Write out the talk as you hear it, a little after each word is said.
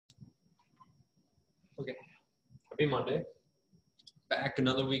Okay, happy Monday. Back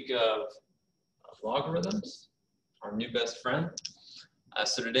another week of logarithms, our new best friend.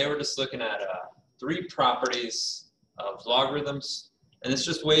 So today we're just looking at 3 properties of logarithms, and it's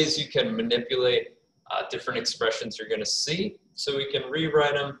just ways you can manipulate different expressions you're going to see, so we can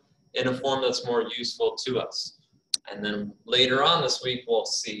rewrite them in a form that's more useful to us. And then later on this week we'll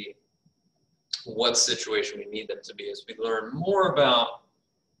see what situation we need them to be as we learn more about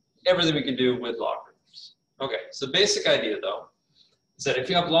everything we can do with logarithms. Okay, so the basic idea though is that if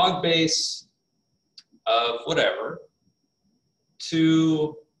you have log base of whatever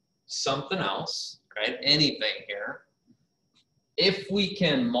to something else, right, anything here, if we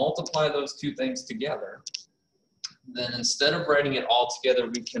can multiply those two things together, then instead of writing it all together,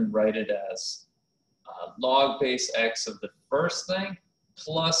 we can write it as log base x of the first thing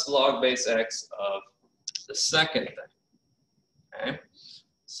plus log base x of the second thing. Okay,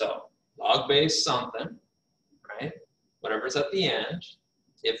 so log base something, right, whatever's at the end,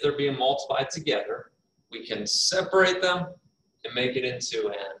 if they're being multiplied together, we can separate them and make it into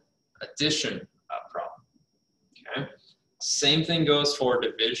an addition problem. Okay, same thing goes for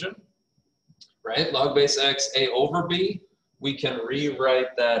division, right? Log base x a over b, we can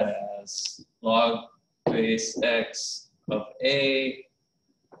rewrite that as log base x of a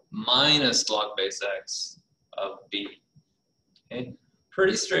minus log base x of b. Okay,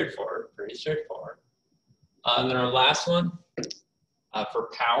 pretty straightforward, pretty straightforward. And then our last one, for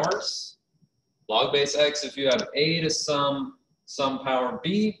powers, log base x, if you have a to some power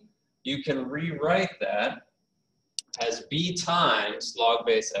b, you can rewrite that as b times log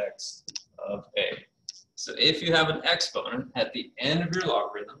base x of a. So if you have an exponent at the end of your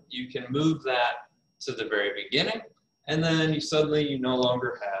logarithm, you can move that to the very beginning, and then you no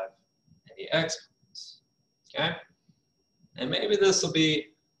longer have any exponents. Okay? And maybe this will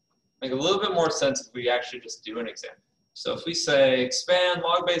make a little bit more sense if we actually just do an example. So if we say expand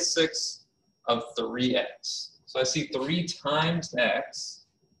log base 6 of 3x. So I see 3 times x.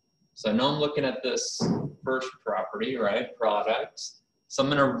 So I know I'm looking at this first property, right? Product. So I'm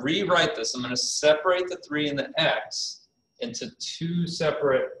going to rewrite this. I'm going to separate the 3 and the x into 2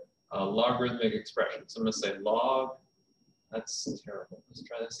 separate logarithmic expressions. So I'm going to say log, that's terrible. Let's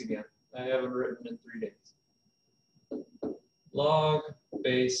try this again. I haven't written in 3 days. Log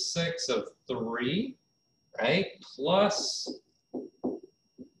base 6 of 3, right, plus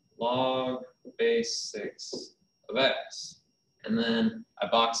log base 6 of x. And then I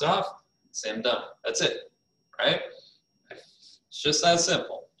box it off, say I'm done. That's it, right? It's just that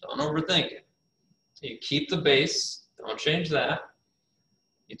simple. Don't overthink it. You keep the base, don't change that.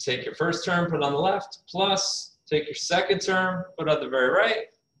 You take your first term, put it on the left, plus take your second term, put it on the very right.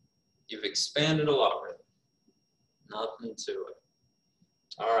 You've expanded a logarithm. Nothing to it.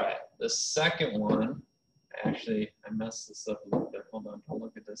 All right, the second one, actually, I messed this up a little bit. Hold on, don't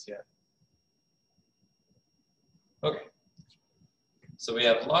look at this yet. Okay, so we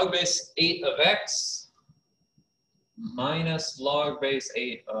have log base 8 of x minus log base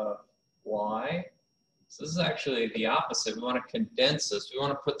 8 of y. So this is actually the opposite. We want to condense this. We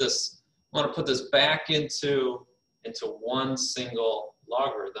want to put this back into one single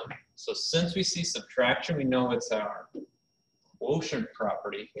logarithm. So since we see subtraction, we know it's our quotient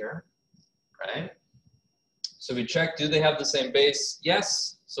property here, right? So we check, do they have the same base?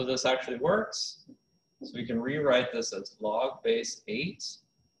 Yes, so this actually works. So we can rewrite this as log base 8.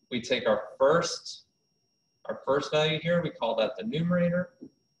 We take our first value here, we call that the numerator.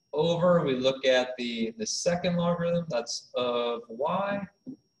 Over, we look at the second logarithm, that's of y.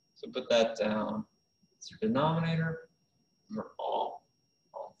 So put that down as your denominator, and we're all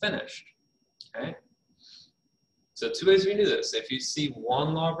finished, okay? So 2 ways we can do this. If you see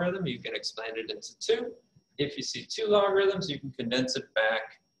 1 logarithm, you can expand it into 2. If you see 2 logarithms, you can condense it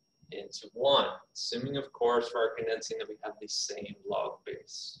back into 1, assuming, of course, for our condensing that we have the same log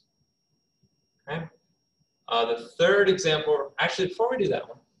base. Okay. The third example, actually, before we do that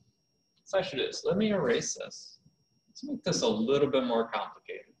one, let's actually do this. Let me erase this. Let's make this a little bit more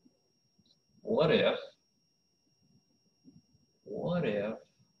complicated. What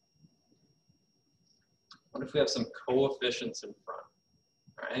if we have some coefficients in front,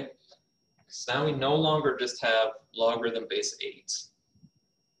 right? So now we no longer just have logarithm base 8.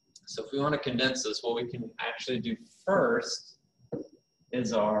 So if we want to condense this, what we can actually do first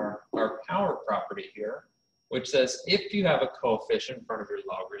is our power property here, which says if you have a coefficient in front of your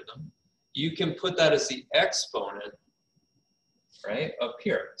logarithm, you can put that as the exponent, right, up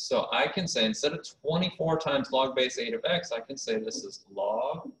here. So I can say instead of 24 times log base 8 of x, I can say this is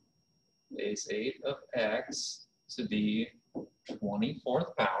log base 8 of x to the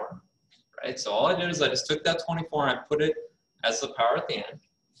 24th power, right? right? So all I did is I just took that 24 and I put it as the power at the end,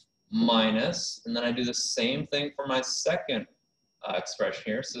 minus, and then I do the same thing for my second expression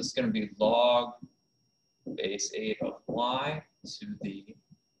here. So it's going to be log base 8 of y to the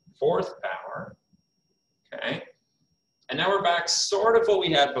 4th power, okay? And now we're back sort of what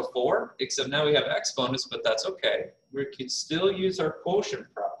we had before, except now we have exponents, but that's okay. We can still use our quotient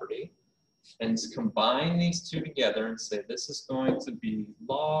property and combine these two together and say this is going to be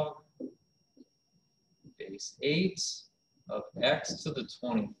log base 8 of x to the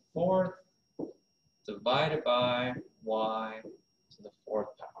 24th divided by y to the 4th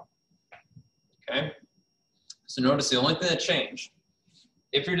power. Okay? So notice the only thing that changed,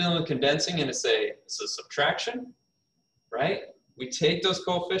 if you're dealing with condensing and it's a subtraction, right? We take those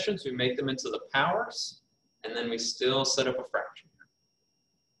coefficients, we make them into the powers, and then we still set up a fraction.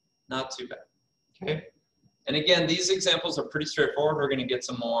 Not too bad, okay? And again, these examples are pretty straightforward. We're gonna get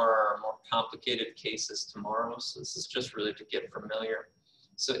some more complicated cases tomorrow, so this is just really to get familiar.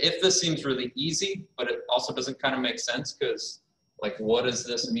 So if this seems really easy, but it also doesn't kind of make sense because like what does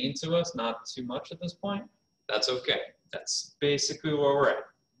this mean to us? Not too much at this point. That's okay. That's basically where we're at.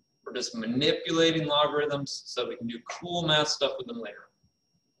 We're just manipulating logarithms so we can do cool math stuff with them later.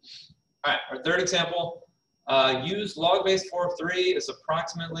 All right, our third example, use log base 4 of 3 is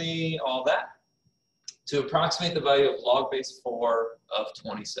approximately all that to approximate the value of log base 4 of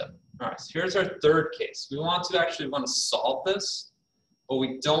 27. All right, so here's our third case. We want to solve this, but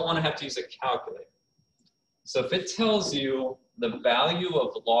we don't want to have to use a calculator. So if it tells you the value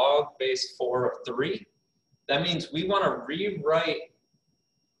of log base 4 of 3, that means we want to rewrite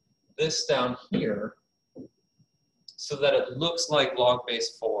this down here so that it looks like log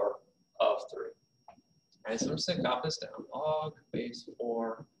base 4 of 3. All right, so I'm just going to copy this down. Log base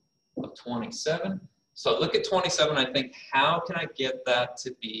 4 of 27. So look at 27, I think, how can I get that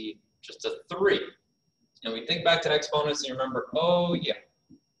to be just a 3? And we think back to exponents and you remember, oh yeah,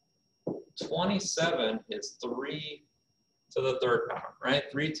 27 is 3 to the 3rd power, right?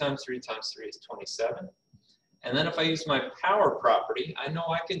 3 times 3 times 3 is 27. And then if I use my power property, I know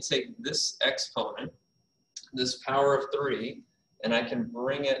I can take this exponent, this power of 3, and I can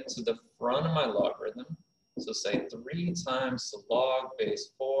bring it to the front of my logarithm. So say 3 times the log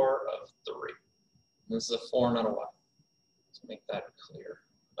base 4 of 3. And this is a 4, not a y. Let's make that clear.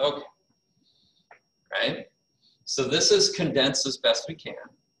 Okay. Right? So this is condensed as best we can.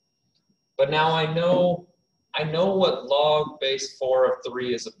 But now I know what log base 4 of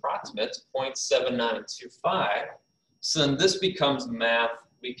 3 is approximate, it's 0.7925. So then this becomes math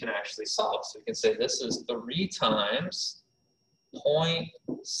we can actually solve. So we can say this is 3 times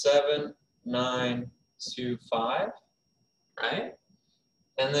 0.7925, right?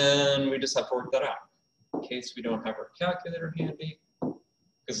 And then we just have to work that out in case we don't have our calculator handy.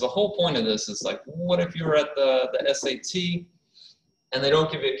 Because the whole point of this is like, what if you were at the SAT and they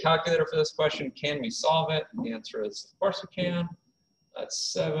don't give you a calculator for this question, can we solve it? And the answer is, of course we can. That's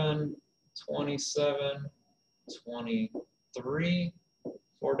 7, 27, 23,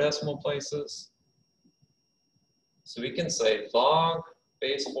 4 decimal places. So we can say log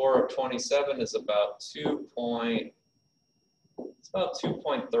base 4 of 27 is about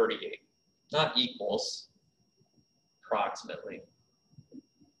 2.38, not equals, approximately.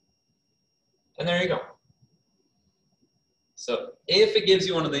 And there you go. So if it gives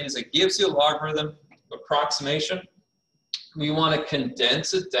you one of these, it gives you a logarithm approximation. We want to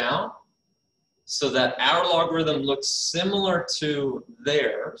condense it down so that our logarithm looks similar to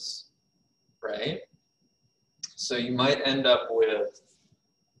theirs, right? So you might end up with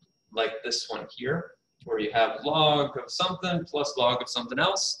like this one here, where you have log of something plus log of something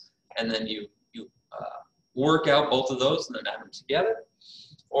else, and then you work out both of those and then add them together.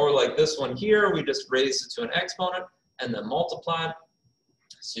 Or like this one here, we just raise it to an exponent and then multiply it.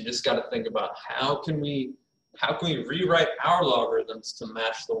 So you just got to think about how can we rewrite our logarithms to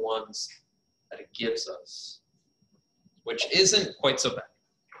match the ones that it gives us, which isn't quite so bad.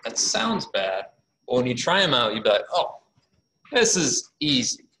 That sounds bad, but when you try them out, you'll be like, oh, this is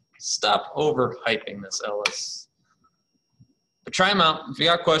easy. Stop overhyping this, Ellis. But try them out. If you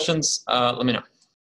got questions, let me know.